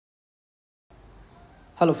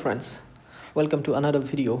Hello friends, welcome to another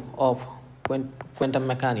video of quantum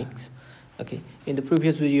mechanics. Okay, in the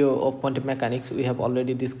previous video of quantum mechanics we have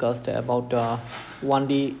already discussed about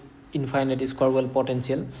 1D infinite square well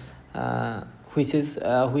potential, which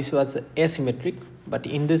was asymmetric, but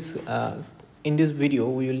in this video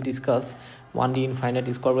we will discuss 1D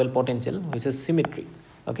infinite square well potential, which is symmetric.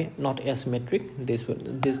 Okay, not asymmetric. This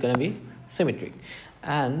is gonna be symmetric,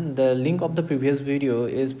 and the link of the previous video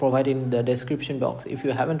is provided in the description box. If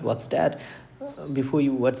you haven't watched that before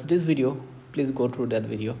you watch this video, please go through that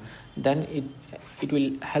video, then it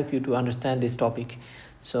will help you to understand this topic.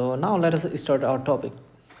 So now let us start our topic.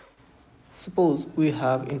 Suppose we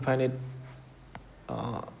have infinite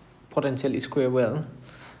potential square well,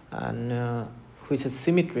 and which is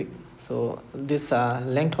symmetric. So this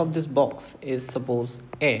length of this box is suppose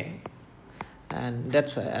a, and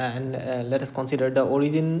that's why, and let us consider the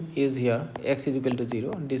origin is here, x is equal to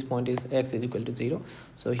 0. This point is x is equal to 0.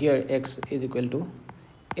 So here x is equal to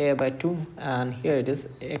a by 2, and here it is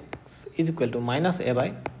x is equal to minus a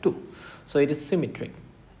by 2. So it is symmetric.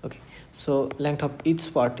 Okay, so length of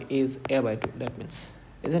each part is a by 2, that means,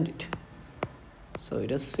 isn't it? So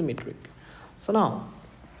it is symmetric. So now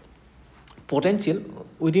potential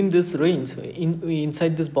within this range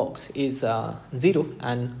inside this box is 0,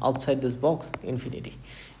 and outside this box infinity.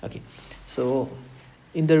 Okay, so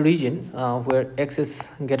in the region where x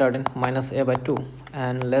is greater than minus a by 2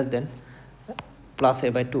 and less than plus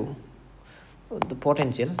a by 2, the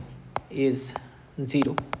potential is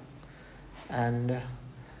 0, and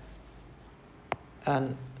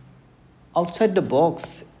outside the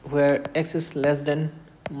box where x is less than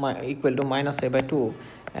equal to minus a by 2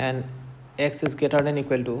 and x is greater than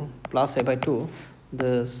equal to plus a by 2,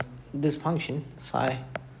 this function psi,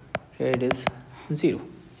 here it is 0.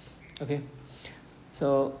 Okay,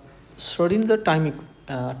 so Schrödinger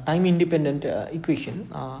time independent equation,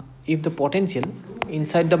 if the potential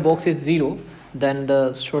inside the box is 0, then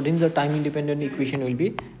the Schrödinger time independent equation will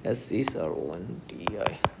be S is R1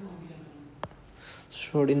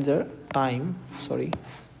 Schrödinger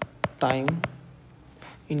time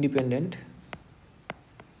independent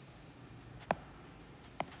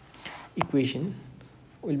equation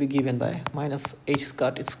will be given by minus h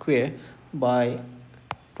square by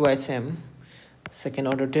twice m second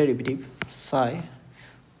order derivative psi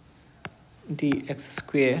dx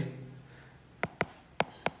square,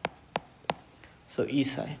 so e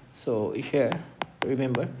psi. So here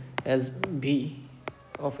remember, as b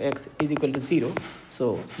of x is equal to 0,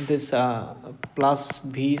 so this plus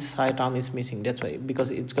b psi term is missing, that's why,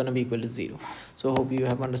 because it's going to be equal to 0. So hope you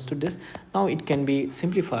have understood this. Now it can be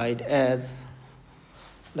simplified as,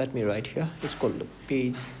 let me write here, it's called the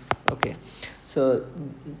page. Okay, so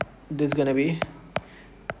this is going to be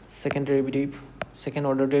second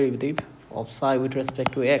order derivative of psi with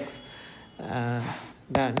respect to x,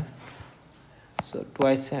 then so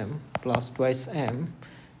twice m plus twice m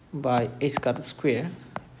by h square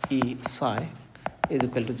e psi is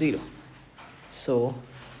equal to 0. So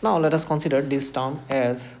now let us consider this term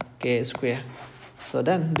as k square. So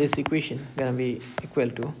then this equation gonna be equal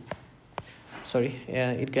to,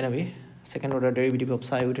 it gonna be second order derivative of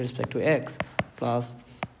psi with respect to x plus,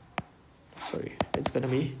 it's gonna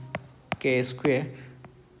be k square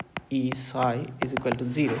e psi is equal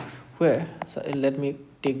to 0, where, so let me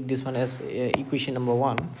take this one as equation number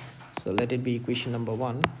 1. So let it be equation number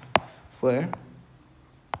 1, where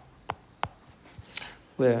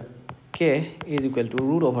k is equal to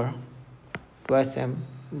root over twice m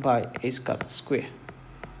by h square.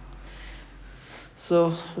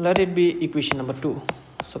 So let it be equation number 2.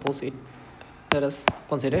 Suppose let us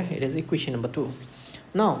consider it as equation number 2.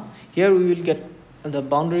 Now here we will get the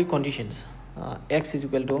boundary conditions, x is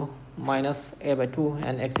equal to minus a by 2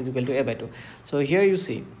 and x is equal to a by 2. So here you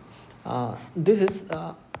see, this is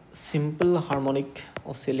a simple harmonic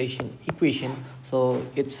oscillation equation, so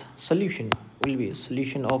its solution will be,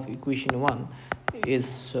 solution of equation 1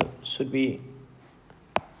 is should be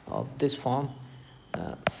of this form,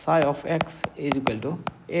 psi of x is equal to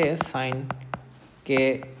a sine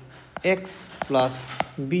k x plus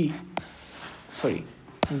b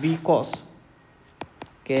cos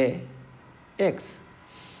k x,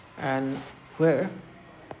 and where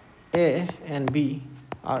a and b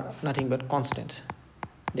are nothing but constants,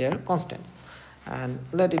 they are constants, and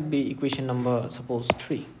let it be equation number, suppose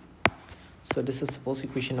 3. So this is suppose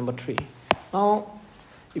equation number 3. Now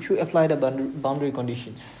if you apply the boundary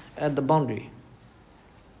conditions at the boundary,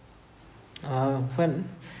 when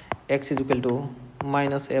x is equal to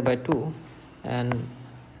minus a by 2 and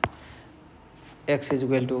x is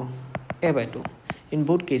equal to a by 2, in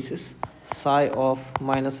both cases psi of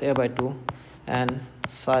minus a by 2 and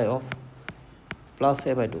psi of plus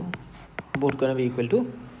a by 2 both gonna be equal to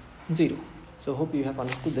 0. So hope you have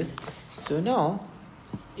understood this. So now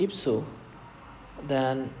if so,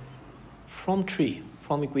 then from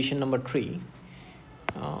equation number 3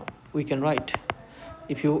 we can write,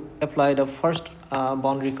 if you apply the first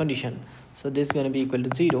boundary condition, so this is going to be equal to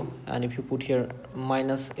 0, and if you put here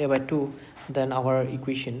minus a by 2, then our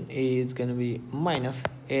equation is going to be minus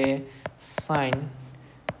a sine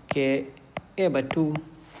k a by 2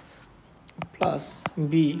 plus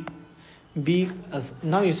b as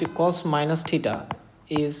now you see cos minus theta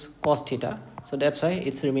is cos theta, so that's why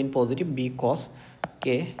it's remain positive, b cos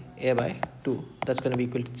k a by 2, that's going to be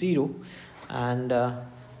equal to 0. And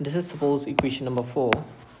this is suppose equation number 4,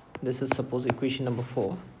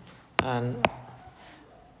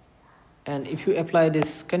 and if you apply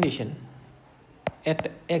this condition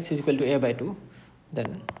at x is equal to a by 2,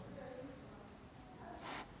 then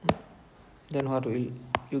what will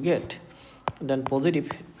you get? Then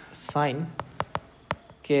positive sine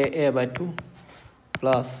k a by 2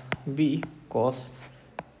 plus b cos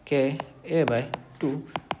k a by 2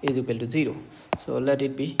 is equal to 0. So let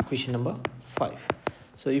it be equation number 5.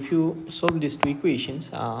 So if you solve these two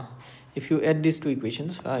equations, if you add these two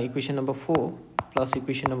equations, equation number 4 plus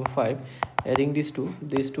equation number 5, adding these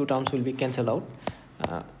two terms will be cancelled out,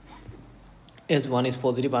 as one is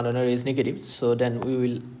positive and another is negative. So then we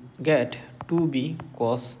will get 2b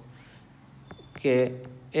cos k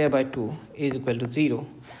a by 2 is equal to 0.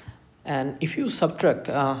 And if you subtract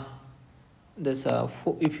this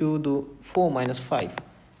if you do 4 minus 5,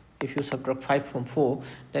 if you subtract 5 from 4,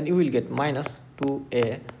 then you will get minus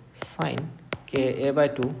 2a sine k a by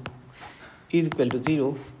 2 is equal to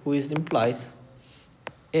 0, which implies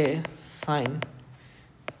a sine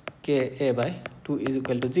k a by 2 is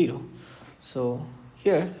equal to 0. So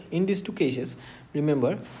here in these two cases,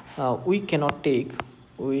 remember, we can't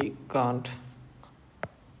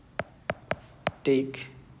take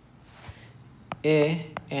a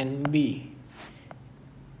and b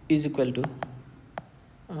is equal to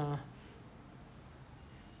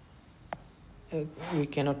we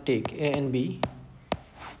cannot take a and b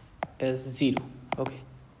as 0, okay,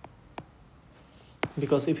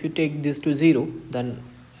 because if you take this to 0, then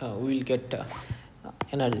we will get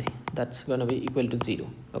energy that's going to be equal to 0,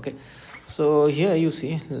 okay. So here you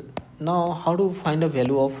see now how to find a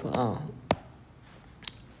value of a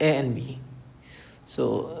and b.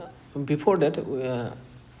 So before that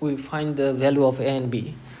we find the value of a and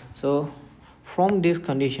b. So from this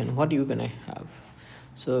condition, what you gonna have?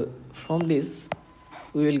 So from this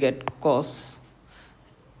we will get cos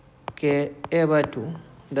k a by 2,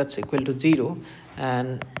 that's equal to 0,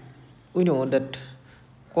 and we know that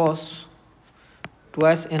cos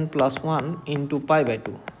twice n plus 1 into pi by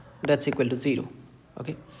 2, that's equal to 0,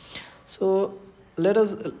 okay. So let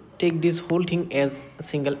us take this whole thing as a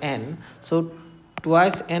single n. So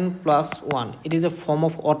twice n plus 1, it is a form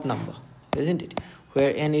of odd number, isn't it?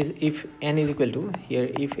 Where n is, if n is equal to, here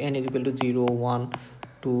if n is equal to 0, 1,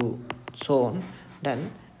 2, so on,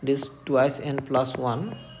 then this twice n plus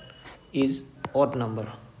 1 is odd number,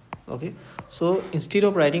 okay. So instead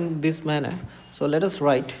of writing this manner, so let us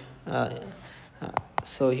write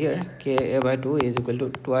so here k a by 2 is equal to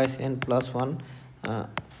twice n plus 1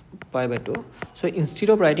 pi by 2. So instead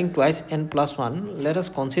of writing twice n plus 1, let us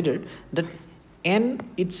consider that n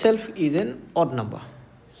itself is an odd number.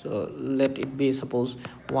 So let it be suppose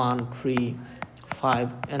 1, 3, 5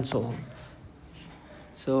 and so on.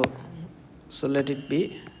 So let it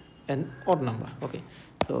be an odd number, okay.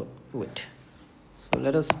 So wait, so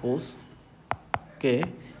let us suppose k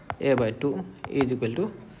a by 2 is equal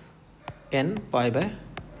to n pi by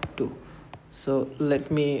 2. So let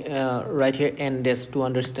me write here n dash to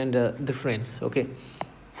understand the difference, okay.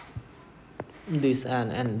 This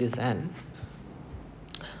n and this n.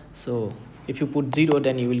 So if you put 0,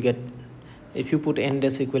 then you will get, if you put n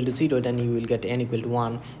dash equal to 0, then you will get n equal to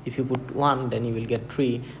 1. If you put 1, then you will get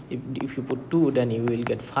 3. If you put 2, then you will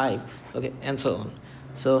get 5, okay, and so on.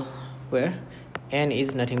 So where n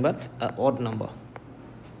is nothing but an odd number,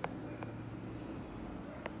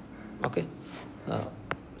 okay.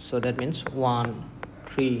 So that means 1,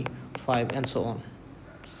 3, 5 and so on.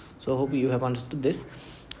 So hope you have understood this.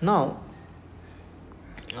 Now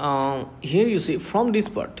here you see from this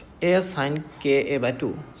part a sine k a by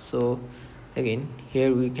 2. So again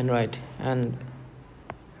here we can write and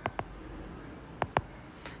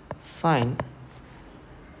sine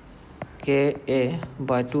k a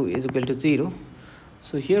by 2 is equal to 0.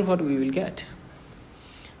 So here what we will get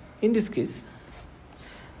in this case,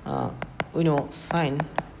 we know sine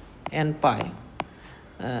n pi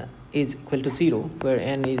is equal to 0, where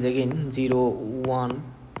n is again 0, 1,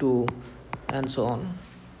 2 and so on.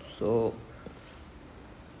 So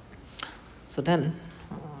then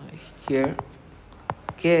here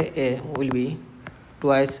Ka will be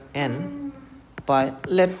twice n pi.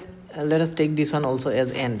 Let us take this one also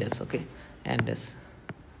as n dash. Okay, n dash.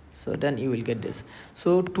 So then you will get this.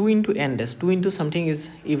 So 2 into n dash, 2 into something is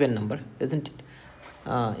even number, isn't it?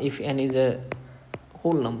 If n is a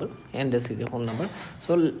whole number, n dash is a whole number.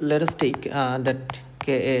 So let us take that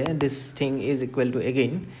Ka, this thing is equal to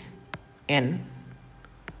again n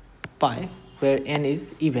pi, where n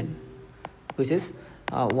is even, which is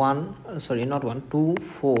 2,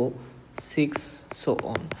 4, 6, so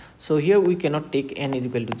on. So here we cannot take n is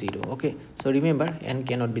equal to 0. Okay, so remember n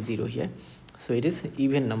cannot be 0 here, so it is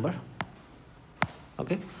even number.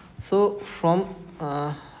 Okay, so from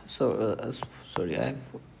sorry,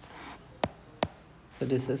 so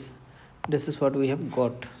this is what we have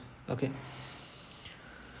got. Okay,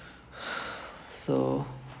 so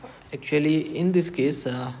actually in this case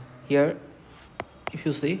here, if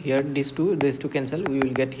you see here, these two cancel, we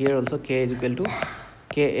will get here also Ka is equal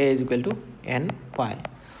to n pi.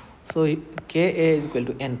 So Ka is equal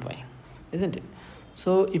to n pi, isn't it?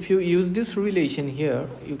 So if you use this relation here,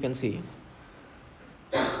 you can see,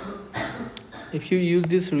 if you use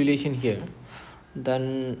this relation here,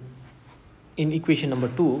 then in equation number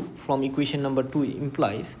 2, from equation number 2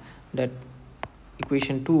 implies that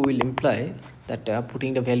equation 2 will imply that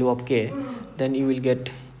putting the value of K, then you will get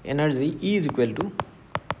energy E is equal to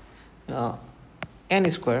n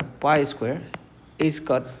square pi square a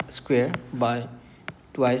square by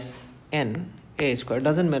twice n a square.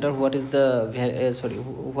 Doesn't matter what is the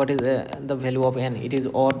the value of n, it is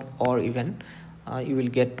odd or even, you will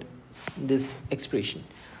get this expression.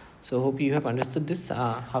 So hope you have understood this,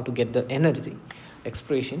 how to get the energy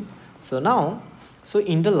expression. So now, so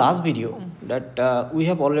in the last video that we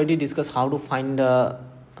have already discussed how to find how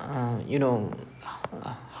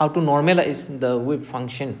to normalize the wave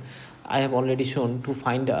function. I have already shown to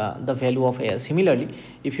find the value of a. Similarly,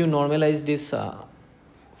 if you normalize this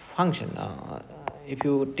function, if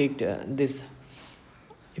you take this,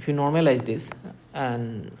 if you normalize this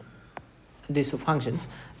and these functions,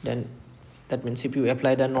 then that means if you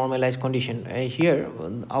apply the normalized condition here,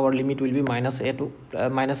 our limit will be minus a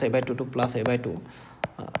by 2 to plus a by 2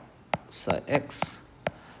 so x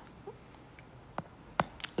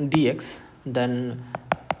dx then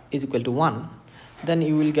is equal to 1. Then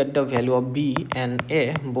you will get the value of b and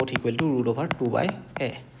a both equal to root over 2 by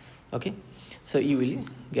a. Okay, so you will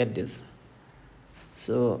get this.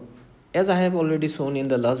 So as I have already shown in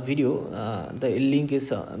the last video, the link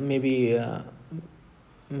is maybe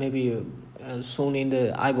shown in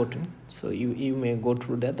the I button, so you may go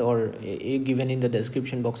through that, or given in the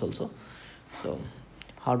description box also. So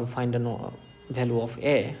how to find the value of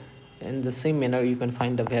a, in the same manner you can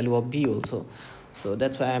find the value of b also. So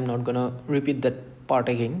that's why I'm not gonna repeat that part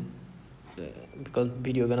again, because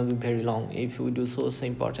video gonna be very long if we do so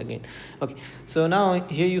same parts again. Okay, so now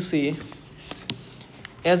here you see,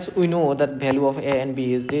 as we know that value of a and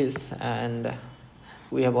b is this, and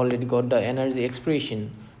we have already got the energy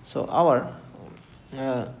expression. So our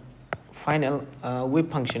final wave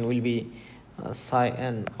function will be psi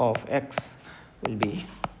n of x will be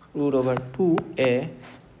root over 2a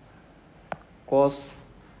cos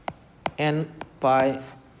n pi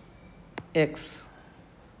x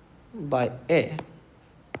by a.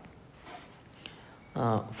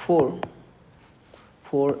 For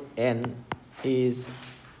n is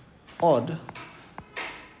odd,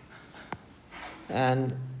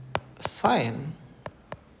 and sin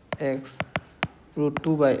x root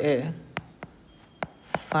 2 by a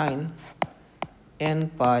sin n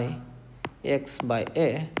pi x by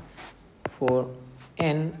a for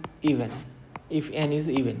n even, if n is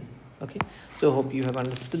even. Okay, so hope you have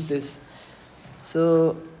understood this.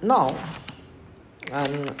 So now,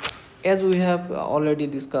 and as we have already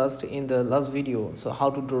discussed in the last video, so how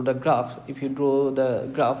to draw the graph. If you draw the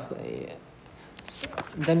graph,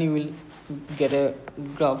 then you will get a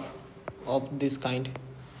graph of this kind.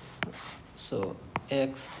 So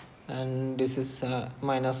x, and this is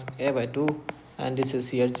minus a by 2, and this is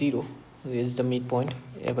here 0, this is the midpoint,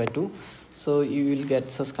 a by 2. So you will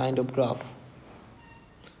get such kind of graph.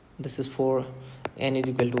 This is for n is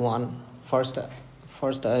equal to 1. First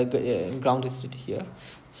ground state here,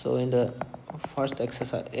 so in the first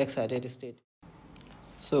excited state,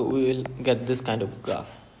 so we will get this kind of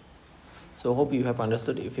graph. So hope you have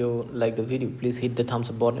understood. If you like the video, please hit the thumbs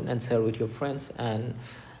up button and share with your friends, and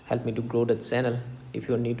help me to grow the channel. If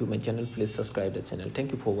you are new to my channel, please subscribe the channel.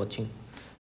 Thank you for watching.